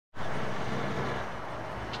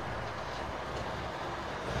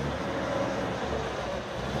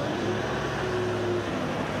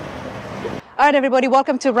All right, everybody,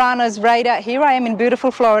 welcome to Rano's Radar. Here I am in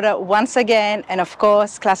beautiful Florida once again, and of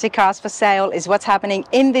course, classic cars for sale is what's happening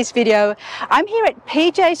in this video. I'm here at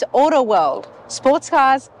PJs Auto World. Sports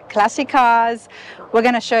cars, classic cars. We're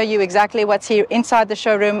going to show you exactly what's here inside the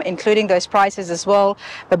showroom, including those prices as well.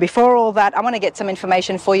 But before all that, I want to get some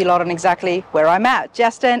information for you lot on exactly where I'm at.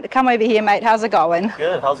 Justin, come over here, mate. How's it going?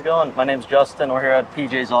 Good. How's it going? My name's Justin. We're here at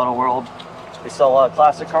PJs Auto World. We sell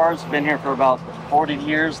classic cars. Been here for about 40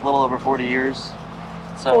 years, a little over 40 years.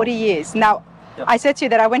 So, 40 years. Now, yep. I said to you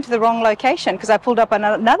that I went to the wrong location because I pulled up on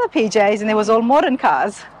another PJs and there was all modern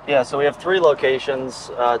cars. Yeah, so we have 3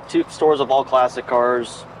 locations, 2 stores of all classic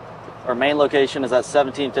cars. Our main location is at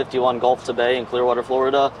 1751 Gulf to Bay in Clearwater,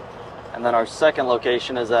 Florida. And then our second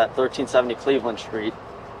location is at 1370 Cleveland Street,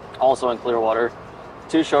 also in Clearwater.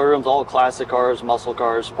 2 showrooms, all classic cars, muscle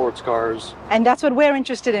cars, sports cars. And that's what we're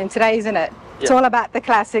interested in today, isn't it? It's Yeah. all about the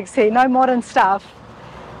classics here, no modern stuff.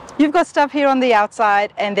 You've got stuff here on the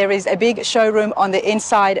outside and there is a big showroom on the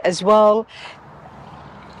inside as well.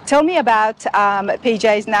 Tell me about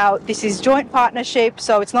PJs now. This is joint partnership,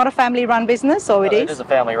 so it's not a family-run business, or it is? It is a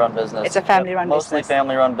family-run business. It's a family-run business. Mostly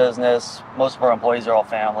family-run business. Most of our employees are all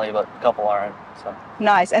family, but a couple aren't. So.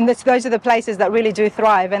 Nice, and those are the places that really do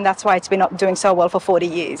thrive, and that's why it's been doing so well for 40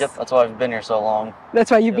 years. Yep, that's why I've been here so long.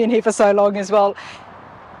 That's why you've been here for so long as well.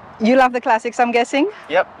 You love the classics, I'm guessing?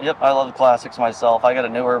 Yep, I love the classics myself. I got a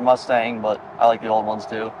newer Mustang, but I like the old ones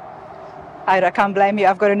too. I can't blame you.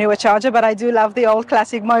 I've got a newer Charger, but I do love the old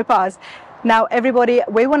classic Mopars. Now, everybody,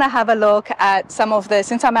 we want to have a look at some of the,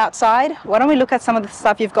 since I'm outside, why don't we look at some of the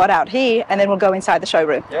stuff you've got out here, and then we'll go inside the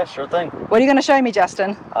showroom. Yeah, sure thing. What are you going to show me,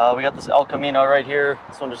 Justin? We got this El Camino right here.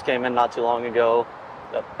 This one just came in not too long ago.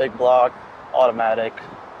 Got big block, automatic.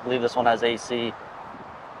 I believe this one has AC.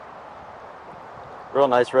 Real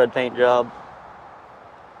nice red paint job.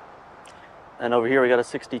 And over here we got a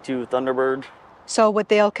 62 Thunderbird. So with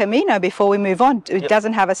the El Camino, before we move on, it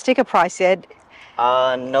doesn't have a sticker price yet.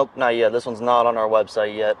 Nope, not yet. This one's not on our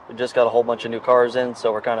website yet. We just got a whole bunch of new cars in,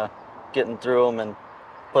 so we're kind of getting through them and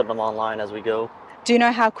putting them online as we go. Do you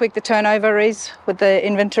know how quick the turnover is with the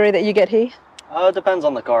inventory that you get here? It depends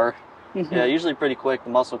on the car. Yeah, usually pretty quick. The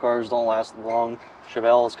muscle cars don't last long.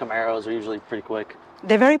 Chevelles, Camaros are usually pretty quick.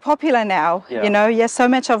 They're very popular now. Yeah. You know, yes, so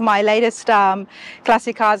much of my latest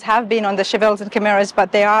classic cars have been on the Chevelles and Camaros,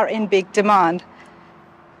 but they are in big demand.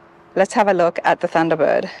 Let's have a look at the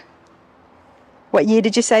Thunderbird. What year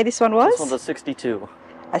did you say this one was? This one's a 62.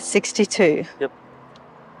 A 62. Yep.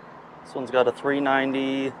 This one's got a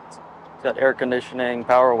 390. It's got air conditioning,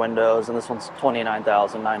 power windows, and this one's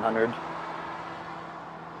 $29,900.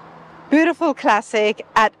 Beautiful classic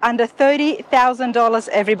at under $30,000,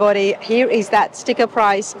 everybody. Here is that sticker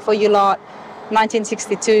price for you lot.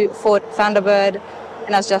 1962 Ford Thunderbird.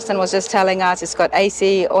 And as Justin was just telling us, it's got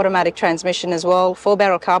AC, automatic transmission as well,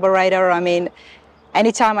 4-barrel carburetor. I mean,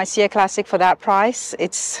 anytime I see a classic for that price,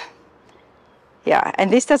 it's, yeah.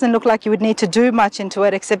 And this doesn't look like you would need to do much into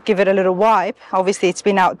it except give it a little wipe. Obviously, it's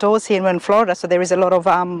been outdoors here in Florida, so there is a lot of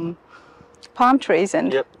palm trees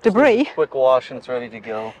and debris. Quick wash and it's ready to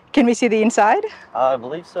go. Can we see the inside? I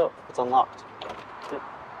believe so. It's unlocked. Yep.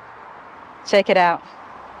 Check it out.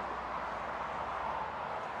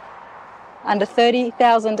 Under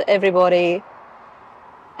 30,000, everybody,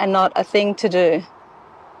 and not a thing to do.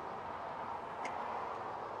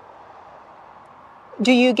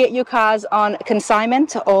 Do you get your cars on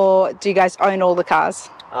consignment, or do you guys own all the cars?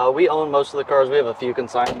 We own most of the cars. We have a few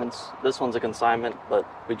consignments. This one's a consignment, but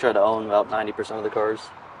we try to own about 90% of the cars.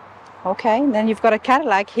 Okay, then you've got a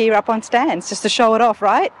Cadillac here up on stands just to show it off,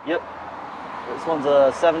 right? Yep. This one's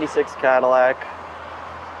a 76 Cadillac.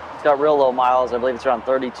 It's got real low miles. I believe it's around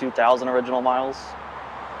 32,000 original miles.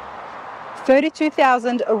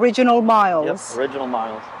 32,000 original miles. Yep, original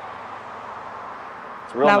miles.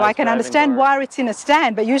 Now, I can understand why it's in a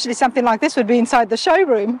stand, but usually something like this would be inside the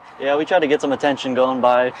showroom. Yeah, we try to get some attention going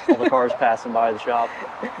by all the cars passing by the shop.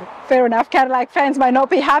 Fair enough. Cadillac fans might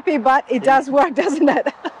not be happy, but it does work, doesn't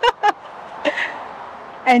it?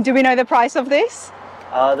 And do we know the price of this?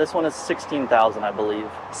 This one is 16,000, I believe.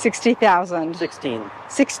 60,000. 16.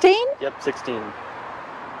 16? Yep, 16.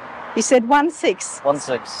 You said 16.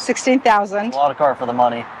 16. 16,000. A lot of car for the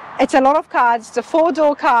money. It's a lot of cars. It's a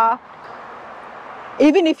 4-door car.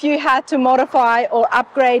 Even if you had to modify or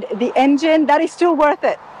upgrade the engine, that is still worth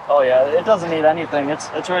it. Oh yeah, it doesn't need anything.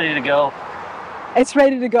 It's ready to go. It's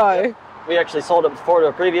ready to go. Yeah. We actually sold it before to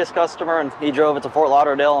a previous customer, and he drove it to Fort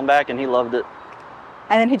Lauderdale and back, and he loved it.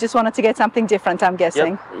 And then he just wanted to get something different, I'm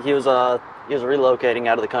guessing. Yep. He was relocating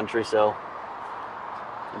out of the country, so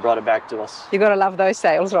he brought it back to us. You got to love those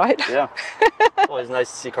sales, right? Yeah. It's always nice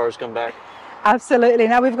to see cars come back. Absolutely.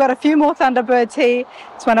 Now we've got a few more Thunderbirds here.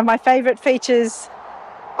 It's one of my favorite features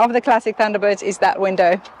of the classic Thunderbirds is that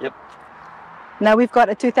window. Yep. Now we've got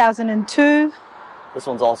a 2002. This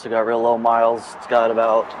one's also got real low miles. It's got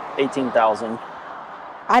about 18,000.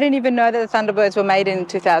 I didn't even know that the Thunderbirds were made in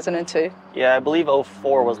 2002. Yeah, I believe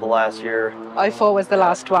 04 was the last year. 04 was the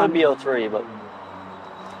last one. Could be 03, but...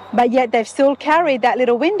 But yet they've still carried that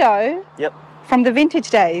little window. Yep. From the vintage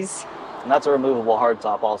days. And that's a removable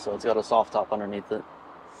hardtop also. It's got a soft top underneath it.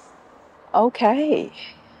 Okay.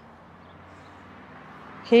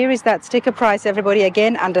 Here is that sticker price, everybody,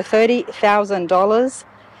 again, under $30,000.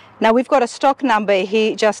 Now we've got a stock number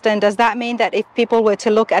here, Justin. Does that mean that if people were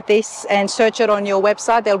to look at this and search it on your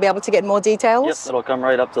website, they'll be able to get more details? Yep, it'll come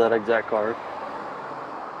right up to that exact car.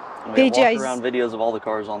 And we have walk-around videos of all the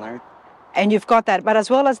cars on there. And you've got that, but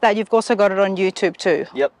as well as that, you've also got it on YouTube too.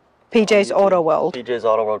 Yep. PJs Auto World. PJs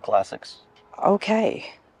Auto World Classics.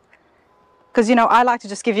 Okay. Because, you know, I like to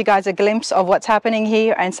just give you guys a glimpse of what's happening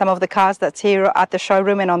here and some of the cars that's here at the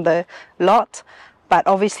showroom and on the lot. But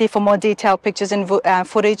obviously, for more detailed pictures and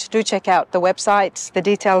footage, do check out the website. The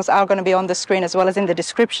details are going to be on the screen as well as in the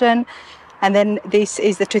description. And then this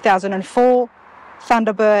is the 2004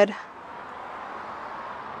 Thunderbird.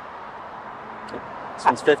 This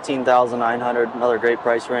one's $15,900, another great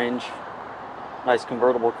price range. Nice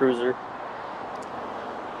convertible cruiser.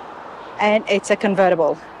 And it's a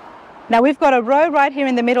convertible. Now we've got a row right here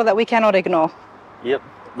in the middle that we cannot ignore. Yep,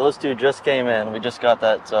 those two just came in. We just got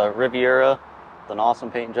that Riviera with an awesome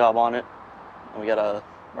paint job on it. And we got a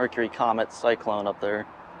Mercury Comet Cyclone up there.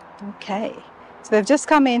 Okay, so they've just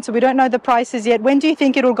come in, so we don't know the prices yet. When do you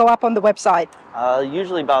think it'll go up on the website?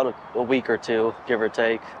 Usually about a week or two, give or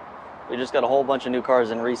take. We just got a whole bunch of new cars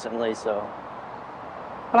in recently, so...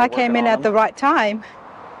 Well, I came in at the right time.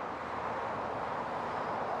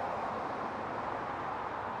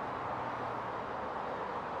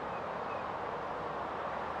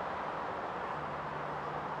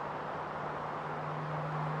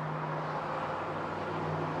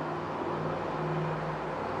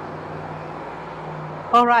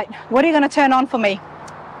 All right, what are you going to turn on for me?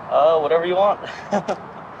 Whatever you want.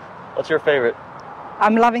 What's your favorite?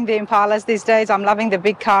 I'm loving the Impalas these days. I'm loving the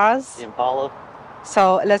big cars. The Impala?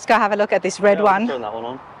 So let's go have a look at this red one. Turn that one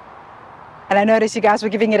on. And I noticed you guys were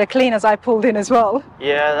giving it a clean as I pulled in as well.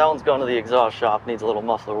 Yeah, that one's going to the exhaust shop. Needs a little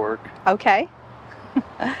muffler work. Okay.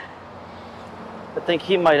 I think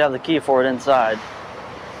he might have the key for it inside.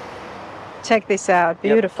 Check this out.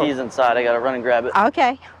 Beautiful. Yep, key's inside. I got to run and grab it.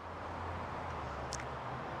 Okay.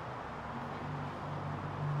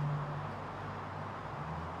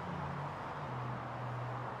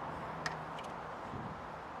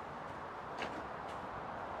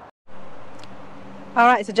 All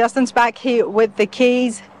right, so Justin's back here with the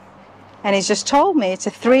keys, and he's just told me it's a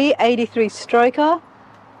 383 stroker.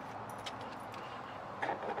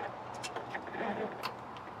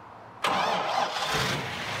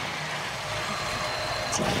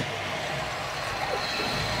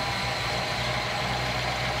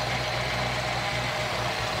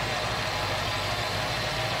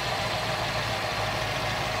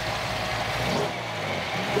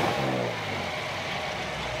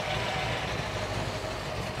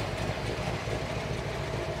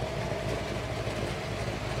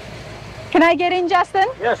 Can I get in, Justin?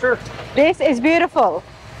 Yeah, sure. This is beautiful.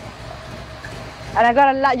 And I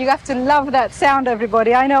gotta, you have to love that sound,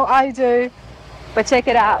 everybody. I know I do, but check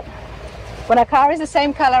it out. When a car is the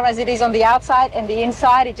same color as it is on the outside and the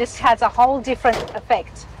inside, it just has a whole different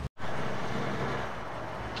effect.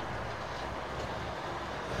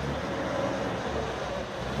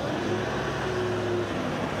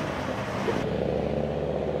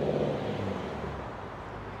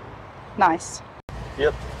 Nice.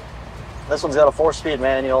 Yep. This one's got a 4-speed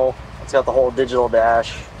manual. It's got the whole digital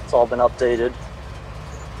dash. It's all been updated.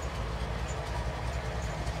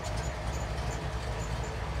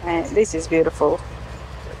 And this is beautiful.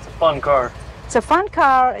 It's a fun car. It's a fun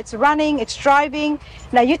car. It's running, it's driving.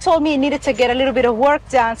 Now, you told me you needed to get a little bit of work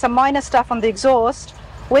done, some minor stuff on the exhaust.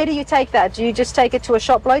 Where do you take that? Do you just take it to a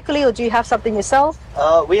shop locally, or do you have something yourself?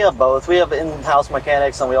 We have both. We have in-house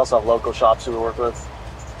mechanics, and we also have local shops who we work with.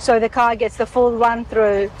 So the car gets the full run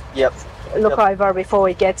through. Yep. Look over before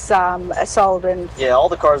it gets sold. And yeah, all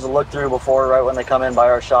the cars are looked through before, right when they come in by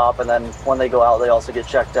our shop, and then when they go out, they also get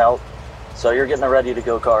checked out. So you're getting a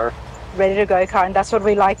ready-to-go car. Ready-to-go car, and that's what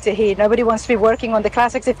we like to hear. Nobody wants to be working on the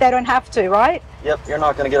classics if they don't have to, right? Yep, you're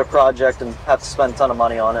not going to get a project and have to spend a ton of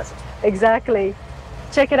money on it. Exactly.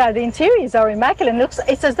 Check it out. The interiors are immaculate.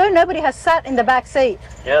 It's as though nobody has sat in the back seat.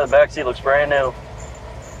 Yeah, the back seat looks brand new.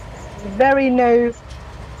 Very new.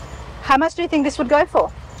 How much do you think this would go for?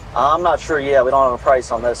 I'm not sure yet. We don't have a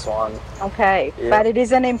price on this one. Okay, Yep. but it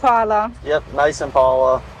is an Impala. Yep, nice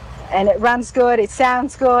Impala. And it runs good, it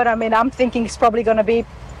sounds good. I mean, I'm thinking it's probably going to be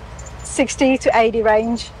 60 to 80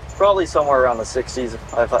 range. Probably somewhere around the 60s,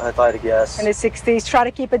 if I had to guess. In the 60s. Try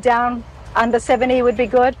to keep it down. Under 70 would be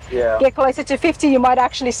good. Yeah. Get closer to 50, you might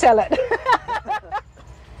actually sell it.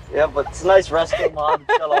 Yeah, but it's a nice resto mod.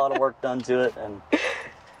 Got a lot of work done to it. And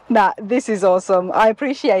Nah, this is awesome. I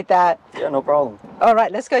appreciate that. yeah, no problem. All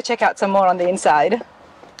right, let's go check out some more on the inside.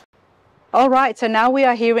 All right, so now we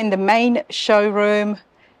are here in the main showroom.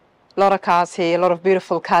 A lot of cars here, a lot of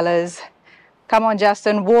beautiful colors. Come on,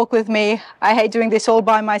 Justin, walk with me. I hate doing this all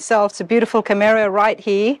by myself. It's a beautiful Camaro right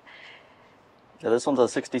here. Yeah, this one's a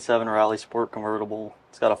 67 Rally Sport convertible.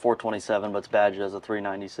 It's got a 427, but it's badged as a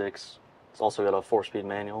 396. It's also got a 4-speed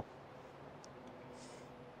manual.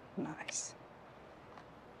 Nice.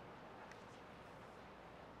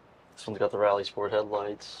 This one's got the Rally Sport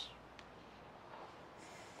headlights.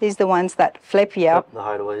 These are the ones that flip you up. Yep, the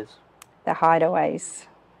hideaways. The hideaways.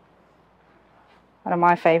 One of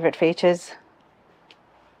my favorite features.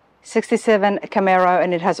 67 Camaro,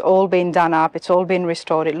 and it has all been done up. It's all been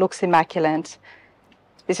restored. It looks immaculate.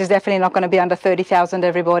 This is definitely not going to be under 30,000,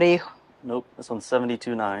 everybody. Nope, this one's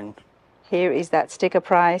 72.9. Here is that sticker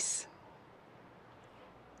price.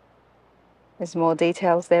 There's more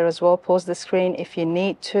details there as well. Pause the screen if you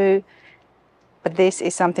need to. But this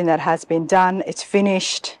is something that has been done. It's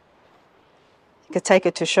finished. You could take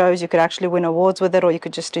it to shows. You could actually win awards with it, or you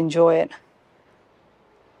could just enjoy it.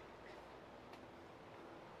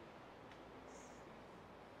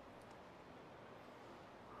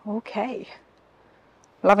 Okay.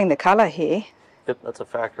 Loving the color here. Yep, that's a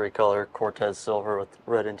factory color, Cortez silver with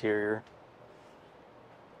red interior.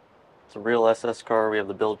 It's a real SS car. We have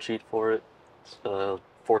the build sheet for it. It's a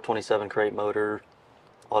 427 crate motor,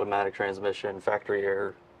 automatic transmission, factory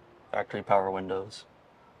air, factory power windows.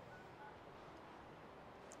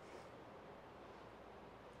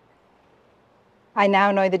 I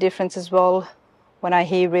now know the difference as well when I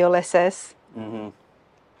hear real SS. Mm-hmm.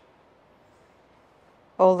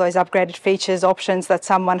 All those upgraded features, options that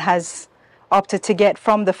someone has opted to get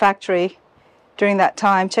from the factory during that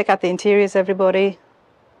time. Check out the interiors, everybody.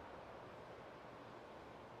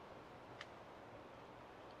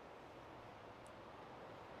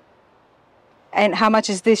 And how much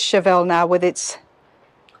is this Chevelle now with its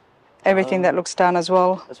everything that looks done as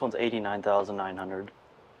well? This one's 89,900.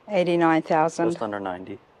 89,000. Just under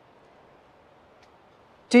 90.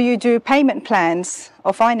 Do you do payment plans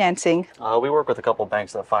or financing? We work with a couple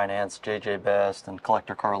banks that finance, JJ Best and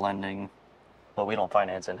Collector Car Lending, but we don't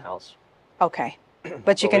finance in-house. Okay, but you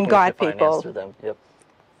But we can guide get finance people. through them. Yep.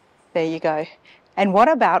 There you go. And what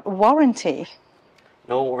about warranty?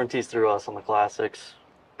 No warranties through us on the classics.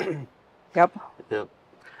 Yep. Yep.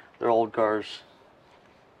 They're old cars.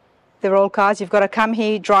 They're all cars. You've got to come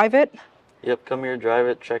here, drive it, Yep, come here, drive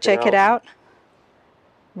it, check check it out.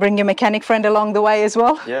 Bring your mechanic friend along the way as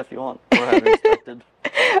well. Yeah, if you want. Or have it inspected.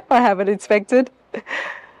 Or have it inspected.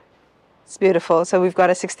 It's beautiful. So we've got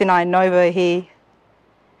a 69 Nova here.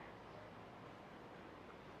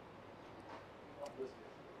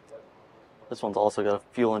 This one's also got a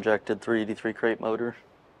fuel-injected 383 crate motor.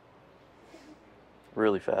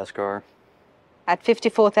 Really fast car. At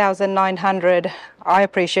 54,900, I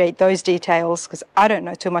appreciate those details because I don't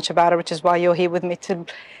know too much about it, which is why you're here with me to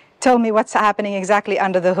tell me what's happening exactly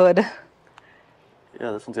under the hood.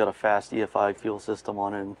 Yeah, this one's got a fast EFI fuel system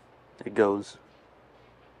on it, and it goes.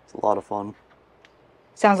 It's a lot of fun.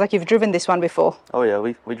 Sounds like you've driven this one before. Oh yeah,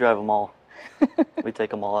 we drive them all. We take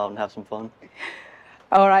them all out and have some fun.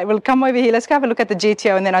 All right, well, come over here. Let's have a look at the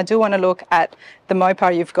GTO, and then I do want to look at the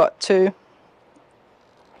Mopar you've got too.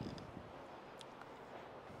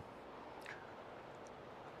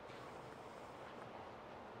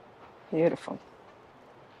 Beautiful.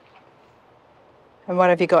 And what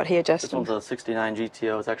have you got here, Justin? This one's a 69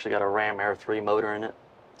 GTO. It's actually got a Ram Air 3 motor in it.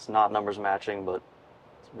 It's not numbers matching, but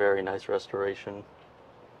it's a very nice restoration.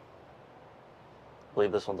 I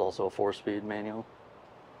believe this one's also a 4-speed manual.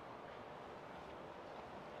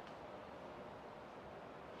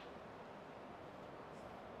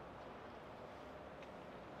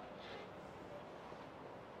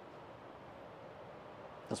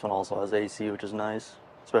 This one also has AC, which is nice,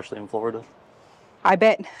 especially in Florida. I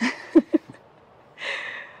bet.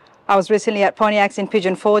 I was recently at Pontiac's in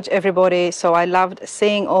Pigeon Forge, everybody, so I loved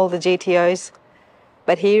seeing all the GTOs.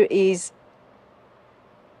 But here is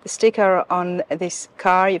the sticker on this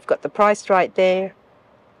car. You've got the price right there.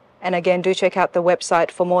 And again, do check out the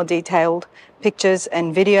website for more detailed pictures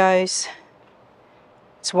and videos.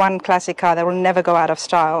 It's one classic car that will never go out of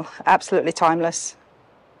style. Absolutely timeless.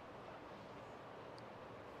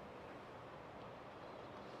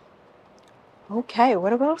 Okay,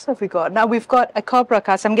 what else have we got? Now we've got a Cobra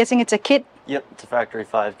car, so I'm guessing it's a kit. Yep, it's a factory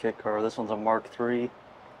 5 kit car. This one's a Mark III.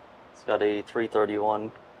 It's got a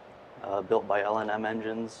 331 built by L&M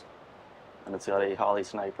engines, and it's got a Holley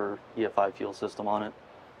Sniper EF5 fuel system on it.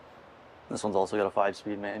 This one's also got a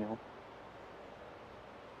 5-speed manual.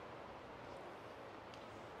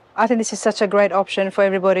 I think this is such a great option for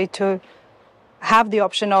everybody to have the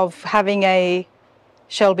option of having a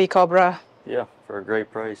Shelby Cobra. Yeah, for a great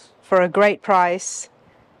price. For a great price,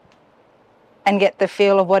 and get the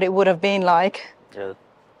feel of what it would have been like. Yeah,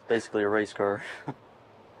 basically a race car.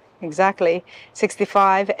 Exactly.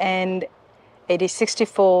 65 and it is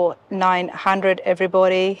 64,900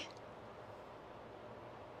 everybody.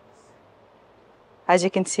 As you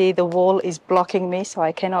can see, the wall is blocking me, so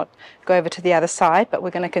I cannot go over to the other side, but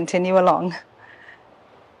we're going to continue along.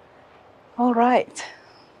 All right.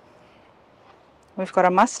 We've got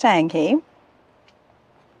a Mustang here.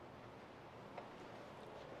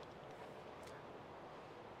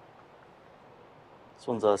 This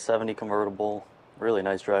one's a 70 convertible, really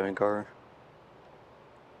nice driving car.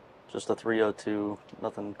 Just a 302,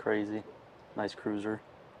 nothing crazy. Nice cruiser.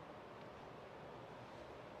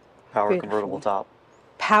 Power Beautiful. Convertible top.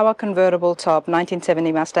 Power convertible top,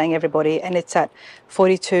 1970 Mustang everybody, and it's at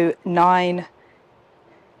 42,900.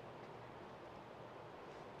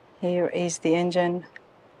 Here is the engine.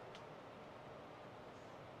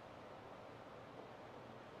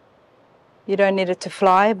 You don't need it to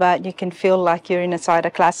fly, but you can feel like you're inside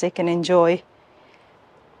a classic and enjoy.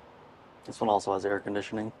 This one also has air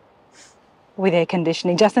conditioning. With air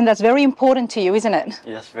conditioning. Justin, that's very important to you, isn't it?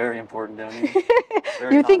 Yes, very important down here.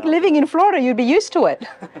 You think living in Florida, you'd be used to it.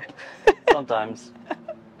 Sometimes.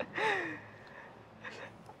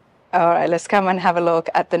 All right, let's come and have a look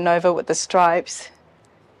at the Nova with the stripes.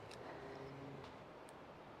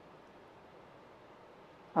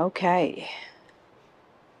 Okay.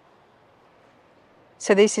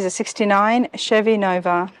 So this is a 69 Chevy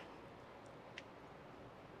Nova.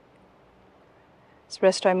 It's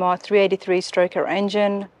restomod 383 stroker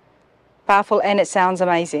engine. Powerful, and it sounds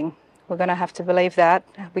amazing. We're going to have to believe that.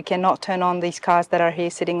 We cannot turn on these cars that are here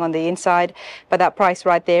sitting on the inside, but that price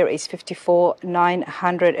right there is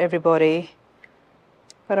 54,900 everybody.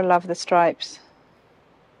 Gotta love the stripes.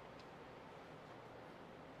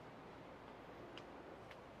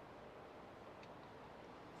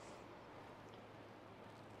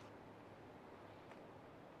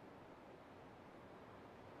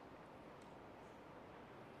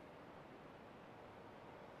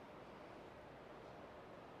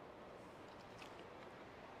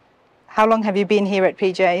 How long have you been here at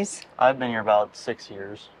PJs? I've been here about 6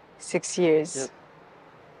 years. 6 years. Yep.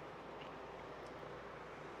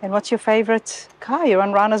 And what's your favorite car? You're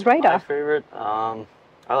on Rana's radar. My favorite? I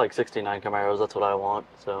like 69 Camaros. That's what I want.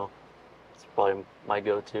 So it's probably my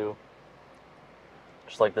go-to.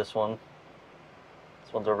 Just like this one.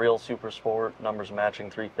 This one's a real super sport. Numbers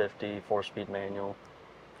matching 350, 4-speed manual.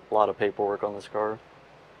 A lot of paperwork on this car.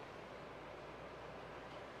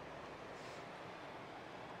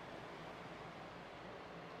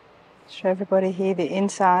 Show everybody here the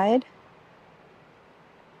inside.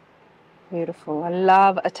 Beautiful. I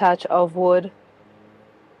love a touch of wood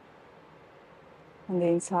on the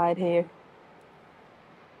inside here.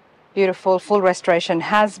 Beautiful. Full restoration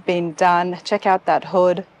has been done. Check out that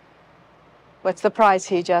hood. What's the price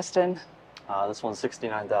here, Justin? This one's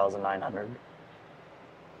 69,900.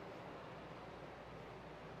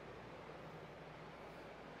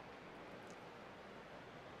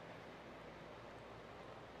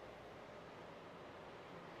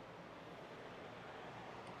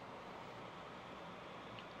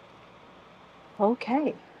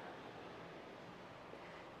 Okay.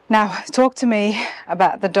 Now, talk to me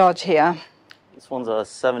about the Dodge here. This one's a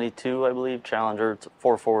 72, I believe, Challenger. It's a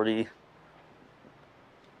 440.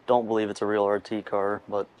 Don't believe it's a real RT car,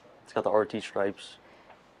 but it's got the RT stripes.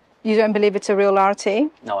 You don't believe it's a real RT?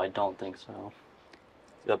 No, I don't think so.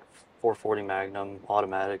 It's got 440 Magnum,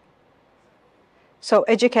 automatic. So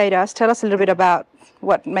educate us. Tell us a little bit about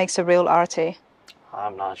what makes a real RT.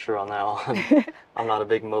 I'm not sure on that one. I'm not a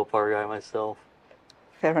big Mopar guy myself.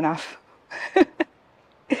 Fair enough. If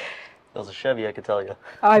it was a Chevy, I could tell you.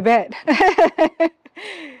 I bet.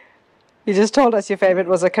 You just told us your favorite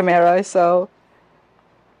was a Camaro, so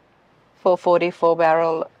 440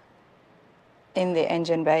 4-barrel in the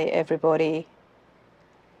engine bay, everybody.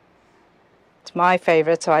 It's my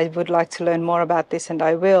favorite, so I would like to learn more about this, and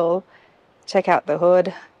I will. Check out the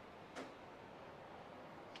hood.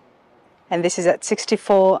 And this is at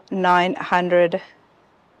 64,900.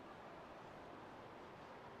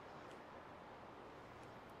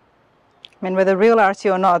 I mean, whether real RT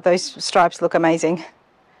or not, those stripes look amazing.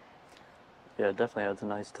 Yeah, it definitely adds a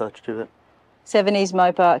nice touch to it. 70s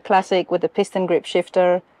Mopa Classic with the piston grip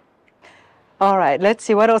shifter. All right, let's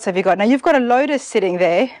see, what else have you got? Now, you've got a Lotus sitting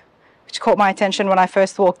there, which caught my attention when I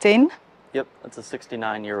first walked in. Yep, it's a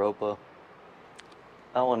 69 Europa.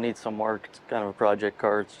 That one needs some work. It's kind of a project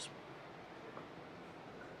car. It's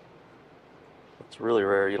really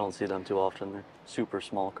rare. You don't see them too often. They're super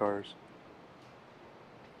small cars.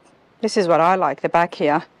 This is what I like, the back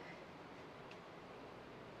here.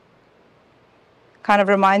 Kind of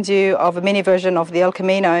reminds you of a mini version of the El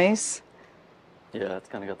Caminos. Yeah, it's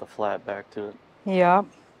kind of got the flat back to it. Yeah.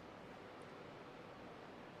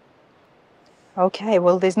 Okay,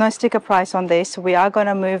 well, there's no sticker price on this. We are going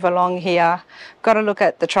to move along here. Got to look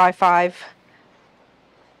at the Tri-5.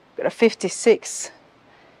 Got a 56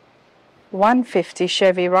 150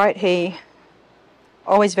 Chevy right here.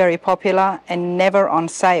 Always very popular and never on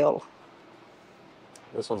sale.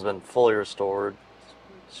 This one's been fully restored.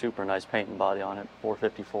 Super nice paint and body on it.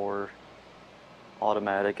 454,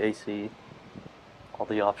 automatic, AC, all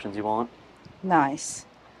the options you want. Nice.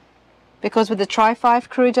 Because with the Tri-5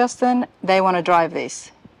 crew, Justin, they want to drive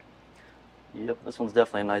this. Yep, this one's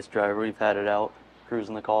definitely a nice driver. We've had it out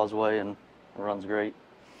cruising the causeway and it runs great.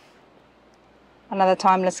 Another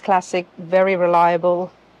timeless classic, very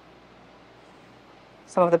reliable.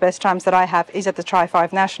 Some of the best times that I have is at the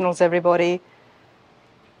Tri-5 Nationals, everybody.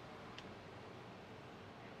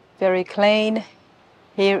 Very clean.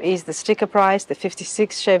 Here is the sticker price. The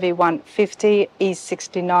 56 Chevy 150 is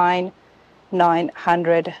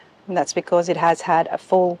 $69,900. And that's because it has had a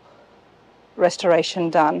full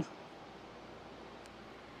restoration done.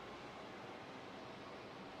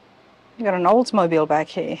 You got an Oldsmobile back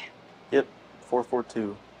here. Yep,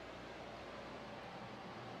 442.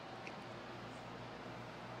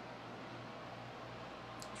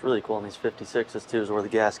 It's really cool in these 56s too, is where the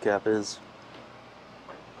gas cap is.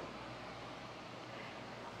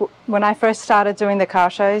 When I first started doing the car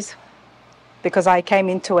shows, because I came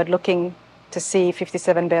into it looking to see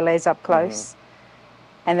 57 Bel Airs up close,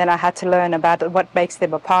 and then I had to learn about what makes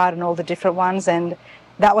them apart and all the different ones, and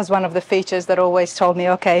that was one of the features that always told me,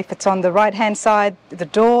 okay, if it's on the right hand side, the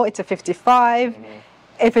door, it's a 55.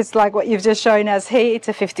 If it's like what you've just shown us here, it's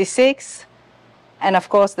a 56. And of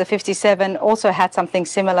course the 57 also had something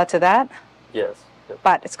similar to that. Yes. Yep.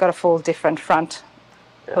 But it's got a full different front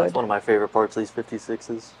Yeah, hood. that's one of my favorite parts of these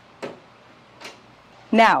 56s.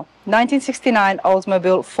 Now, 1969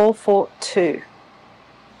 Oldsmobile 442.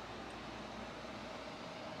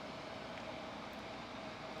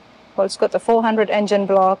 Well, it's got the 400 engine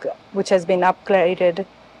block, which has been upgraded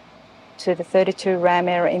to the 32 Ram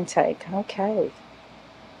air intake. Okay.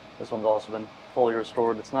 This one's also been fully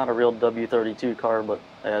restored. It's not a real W32 car, but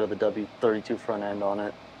they added the W32 front end on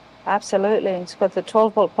it. Absolutely. It's got the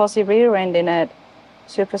 12-volt posi rear end in it.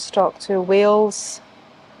 Super stock 2 wheels.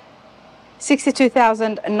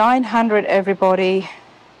 62,900, everybody.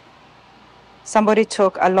 Somebody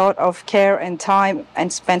took a lot of care and time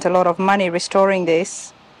and spent a lot of money restoring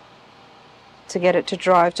this to get it to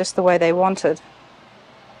drive just the way they wanted.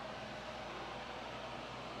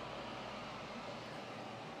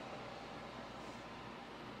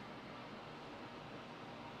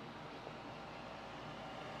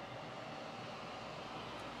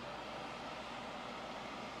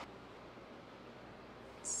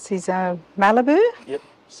 This is a Malibu? Yep,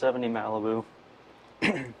 70 Malibu.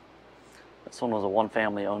 This one was a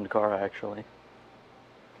one-family owned car, actually.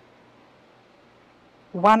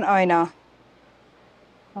 One owner.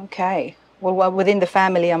 Okay. Well, within the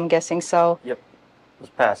family, I'm guessing so. Yep. It was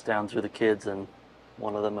passed down through the kids, and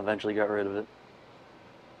one of them eventually got rid of it.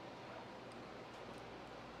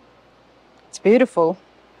 It's beautiful.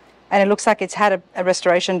 And it looks like it's had a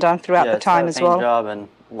restoration done throughout the time as well. Yeah, job and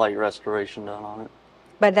light restoration done on it.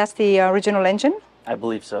 But that's the original engine? I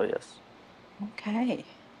believe so, yes. Okay.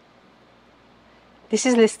 This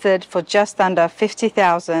is listed for just under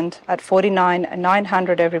 $50,000 at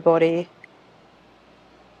 $49,900, everybody.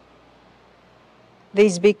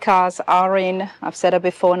 These big cars are in, I've said it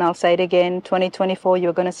before and I'll say it again, 2024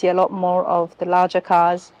 you're going to see a lot more of the larger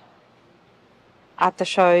cars at the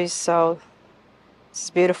shows, so this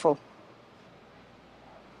is beautiful.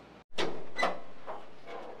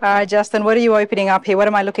 All right, Justin, what are you opening up here? What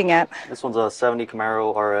am I looking at? This one's a 70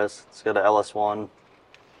 Camaro RS. It's got a LS1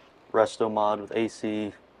 restomod with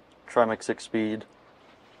AC, Tremec 6-speed.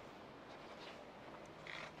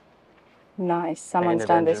 Nice, someone's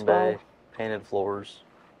done this well. Painted floors.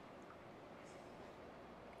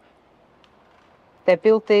 They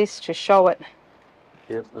built this to show it.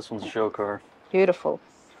 Yep, this one's a show car. Beautiful.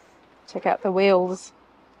 Check out the wheels.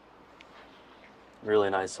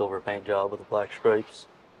 Really nice silver paint job with the black stripes.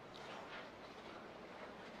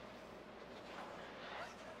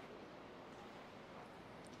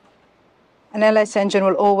 An LS engine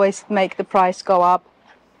will always make the price go up.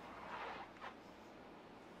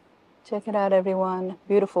 Check it out, everyone.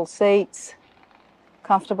 Beautiful seats,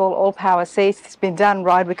 comfortable all-power seats. It's been done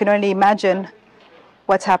right. We can only imagine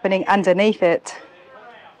what's happening underneath it.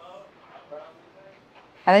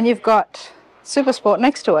 And then you've got Super Sport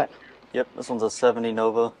next to it. Yep, this one's a 70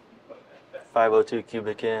 Nova, 502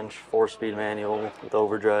 cubic inch, 4-speed manual with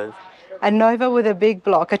overdrive. A Nova with a big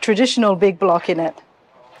block, a traditional big block in it.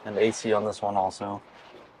 And AC on this one also.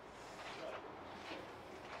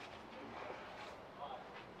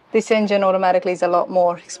 This engine automatically is a lot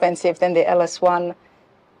more expensive than the LS1,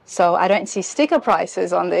 so I don't see sticker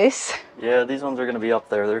prices on this. Yeah, these ones are going to be up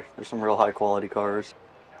there. They're some real high quality cars.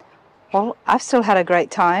 Well, I've still had a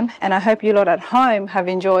great time, and I hope you lot at home have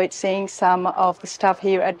enjoyed seeing some of the stuff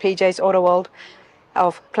here at PJs Auto World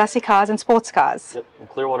of classic cars and sports cars. Yep, in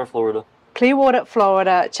Clearwater, Florida. Clearwater,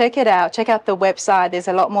 Florida. Check it out. Check out the website. There's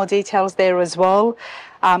a lot more details there as well.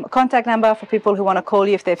 Contact number for people who want to call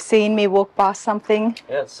you if they've seen me walk past something.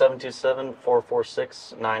 Yeah, it's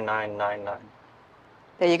 727-446-9999.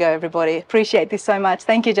 There you go, everybody. Appreciate this so much.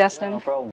 Thank you, Justin. No problem.